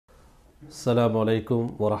السلام عليكم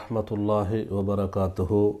ورحمة الله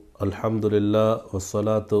وبركاته الحمد لله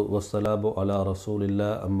والصلاة والسلام على رسول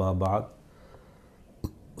الله أما بعد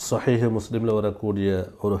صحيح مسلم வரக்கூடிய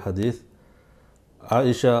ஒரு ஹதீஸ்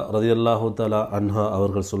ஆயிஷா ரலியல்லாஹு தஆலா அன்ஹா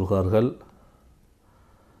அவர்கள் சொல்கிறார்கள்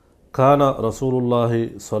கான ரசூலுல்லாஹி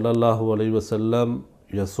ஸல்லல்லாஹு அலைஹி வஸல்லம்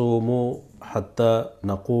யஸூமு ஹத்தா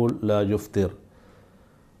நகூல் லா யுஃப்திர்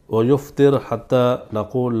வ யுஃப்திர் ஹத்தா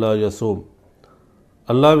நகூல் லா யஸூம்.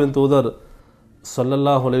 அல்லாஹ்வின் தூதர்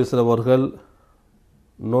ஸல்லல்லாஹு அலைஹி வஸல்லம் அவர்கள்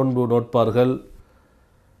நோன்பு நோட்பார்கள்.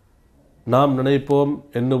 நாம் நினைப்போம்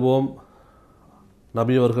எண்ணுவோம்,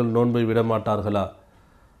 நபி அவர்கள் நோன்பை விடமாட்டார்களா?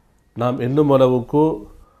 நாம் எண்ணும் அளவுக்கு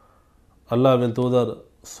அல்லாஹ்வின் தூதர்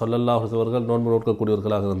ஸல்லல்லாஹு அலைஹி வஸல்லம் அவர்கள் நோன்பு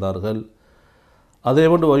நோக்கக்கூடியவர்களாக இருந்தார்கள்.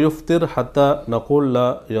 அதேபோன்று வயுஃப்திர் ஹத்தா நகூல் லா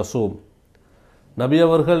யஸூம், நபி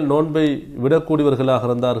அவர்கள் நோன்பை விடக்கூடியவர்களாக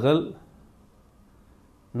இருந்தார்கள்.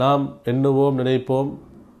 நாம் எண்ணுவோம் நினைப்போம்,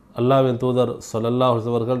 அல்லாஹ்வின் தூதர் ஸல்லல்லாஹு அலைஹி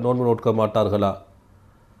வஸல்லம் அவர்கள் நோன்பு நோட்க மாட்டார்களா?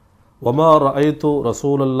 வமா ரஅய்து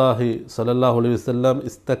ரசூலுல்லாஹி ஸல்லல்லாஹு அலைஹி வஸல்லம்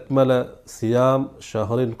இஸ்தக்மல சியாம்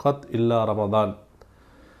ஷஹரின் கத் இல்லா ரமதான்.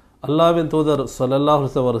 அல்லாஹ்வின் தூதர் ஸல்லல்லாஹு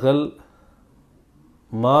அலைஹி வஸல்லம் அவர்கள்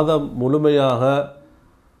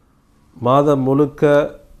மாதம் முழுக்க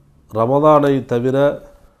ரமதானை தவிர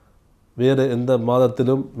வேறு எந்த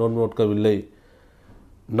மாதத்திலும் நோன்பு நோட்கவில்லை,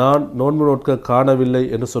 நான் நோன்பு நோட்க காணவில்லை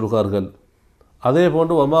என்று சொல்கிறார்கள். அதே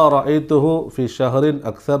போன்று வமா ரஅய்துஹு ஃபி ஷஹரின்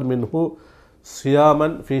அக்ஸர் மின்ஹு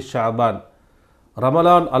சியாமன் ஃபி ஷஅபான்,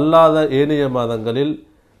 ரமலான் அல்லாத ஏனைய மாதங்களில்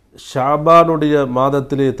ஷஅபானுடைய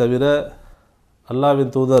மாதத்திலே தவிர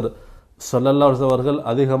அல்லாஹ்வின் தூதர் ஸல்லல்லாஹு அலைஹி வஸல்லம் அவர்கள்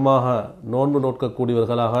அதிகமாக நோன்பு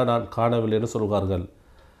நோக்கக்கூடியவர்களாக நான் காணவில்லை என்று சொல்கிறார்கள்.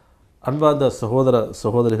 அன்பார்ந்த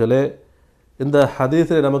சகோதரிகளே, இந்த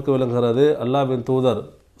ஹதீஸில் நமக்கு விளங்குகிறது அல்லாஹ்வின் தூதர்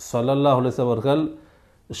ஸல்லல்லாஹு அலைஹி வஸல்லம் அவர்கள்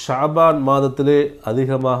ஷஅபான் மாதத்திலே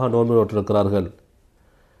அதிகமாக நோன்பு நோட்டிருக்கிறார்கள்.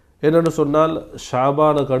 என்னென்னு சொன்னால்,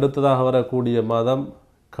 ஷஅபானுக்கு அடுத்ததாக வரக்கூடிய மாதம்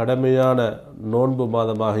கடமையான நோன்பு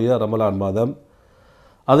மாதமாகிய ரமலான் மாதம்.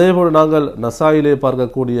 அதேபோல் நாங்கள் நசாயிலே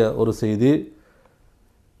பார்க்கக்கூடிய ஒரு செய்தி,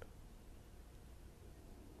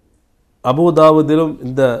 அபூதாவுதிலும்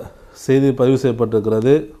இந்த செய்தி பதிவு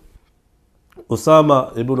செய்யப்பட்டிருக்கிறது. உசாமா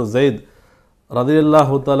இப்னு ஸைத்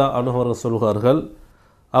ரலியல்லாஹு தஆலா அன்ஹு அவர்கள் சொல்கிறார்கள்,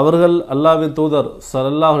 அவர்கள் அல்லாஹ்வின் தூதர்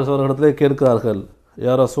ஸல்லல்லாஹு அலைஹி வஸல்லம் அவர்களிடத்திலே கேட்கிறார்கள்,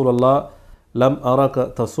 யா ரசூலல்லாஹ் லம் அரக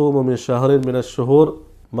தசூமு மின் ஷஹரின் மின ஷுஹூர்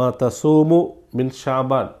மா தசூமு மின்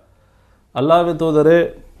ஷஅபான். அல்லாஹ்வின் தூதரே,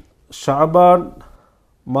 ஷஅபான்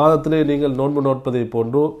மாதத்திலே நீங்கள் நோன்பு நோட்பதை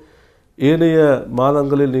போன்று ஏனைய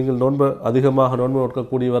மாதங்களில் நீங்கள் அதிகமாக நோன்பு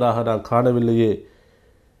நோக்கக்கூடியவராக நான் காணவில்லையே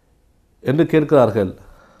என்று கேட்கிறார்கள்.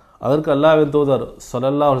 அதற்கு அல்லாஹ்வின் தூதர்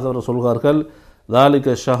ஸல்லல்லாஹு அலைஹி வஸல்லம் சொல்கிறார்கள், ذَلِكَ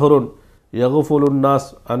شَهْرٌ يَغْفُلُ النَّاسُ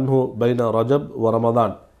عَنْهُ بَيْنَ رَجَبْ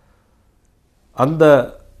وَرَمَضَانَ. அந்த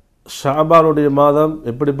ஷஅபானுடைய மாதம்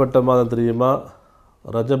எப்படிப்பட்ட மாதம் தெரியுமா?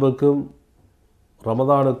 ரஜபுக்கும்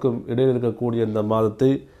ரமதானுக்கும் இடையில் இருக்கக்கூடிய இந்த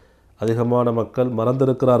மாதத்தை அதிகமான மக்கள்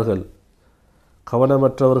மறந்திருக்கிறார்கள்,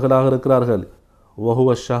 கவனமற்றவர்களாக இருக்கிறார்கள். وَهُوَ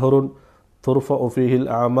شَهْرٌ تُرْفَعُ فِيهِ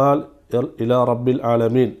الْأَعْمَالُ إِلَى رَبِّ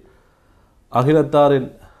الْعَالَمِينَ. அகிலத்தாரின்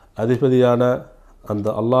அதிபதியான அந்த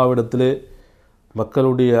அல்லாஹ்விடத்திலே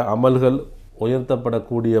மக்களுடைய அமல்கள்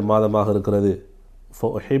உயர்த்தப்படக்கூடிய மாதமாக இருக்கிறது.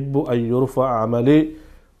 فَأُحِبُّ أَنْ يُرْفَعَ عَمَلِي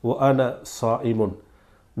وَأَنَا صَائِمٌ.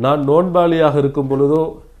 நான் நோன்பாளியாக இருக்கும் பொழுதோ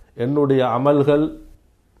என்னுடைய அமல்கள்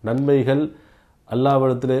நன்மைகள்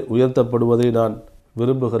அல்லாஹ்விடத்திலே உயர்த்தப்படுவதை நான்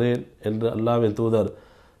விரும்புகிறேன் என்று அல்லாஹ்வின் தூதர்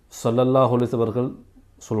ஸல்லல்லாஹு அலைஹி வஸல்லம் அவர்கள்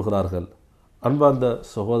சொல்கிறார்கள். அன்பார்ந்த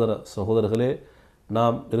சகோதரர்களே,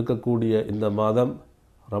 நாம் இருக்கக்கூடிய இந்த மாதம்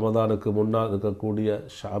ரமதானுக்கு முன்னால் இருக்கக்கூடிய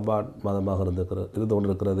ஷஅபான் மாதமாக இருந்து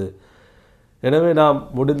கொண்டிருக்கிறது. எனவே நாம்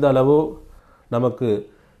முடிந்த அளவு நமக்கு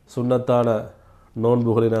சுன்னத்தான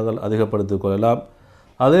நோன்புகளை நாங்கள் அதிகப்படுத்திக் கொள்ளலாம்.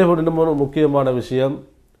 அதேபோல் இன்னும் ஒரு முக்கியமான விஷயம்,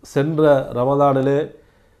 சென்ற ரமதானிலே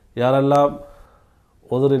யாரெல்லாம்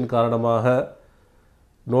உதுரின் காரணமாக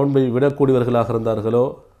நோன்பை விடக்கூடியவர்களாக இருந்தார்களோ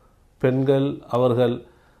பெண்கள்,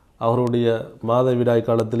 அவர்களுடைய மாதவிடாய்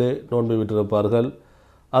காலத்திலே நோன்பை விட்டிருப்பார்கள்.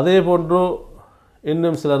 அதே போன்று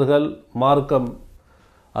இன்னும் சிலர்கள் மார்க்கம்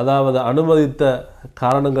அதாவது அனுமதித்த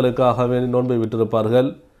காரணங்களுக்காகவே நோன்பை விட்டிருப்பார்கள்.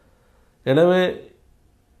 எனவே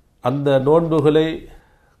அந்த நோன்புகளை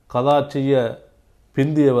கதா செய்ய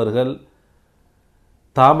பிந்தியவர்கள்,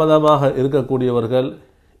 தாமதமாக இருக்கக்கூடியவர்கள்,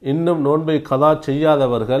 இன்னும் நோன்பை கதா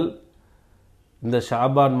செய்யாதவர்கள், இந்த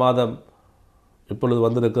ஷஅபான் மாதம் இப்பொழுது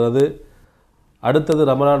வந்திருக்கிறது, அடுத்தது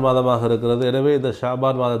ரமலான் மாதமாக இருக்கிறது. எனவே இந்த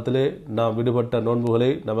ஷஅபான் மாதத்திலே நாம் விடுபட்ட நோன்புகளை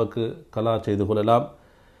நமக்கு கலா செய்து கொள்ளலாம்.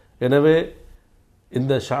 எனவே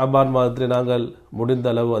இந்த ஷஅபான் மாதத்திலே நாங்கள் முடிந்த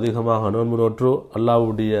அளவு அதிகமாக நோன்பு நோற்று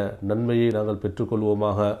அல்லாஹ்வுடைய நன்மையை நாங்கள்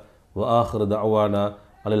பெற்றுக்கொள்வோமாக. வ ஆஹிரு தஅவானா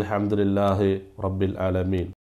அல்ஹம்துலில்லாஹி ரப்பில் ஆலமீன்.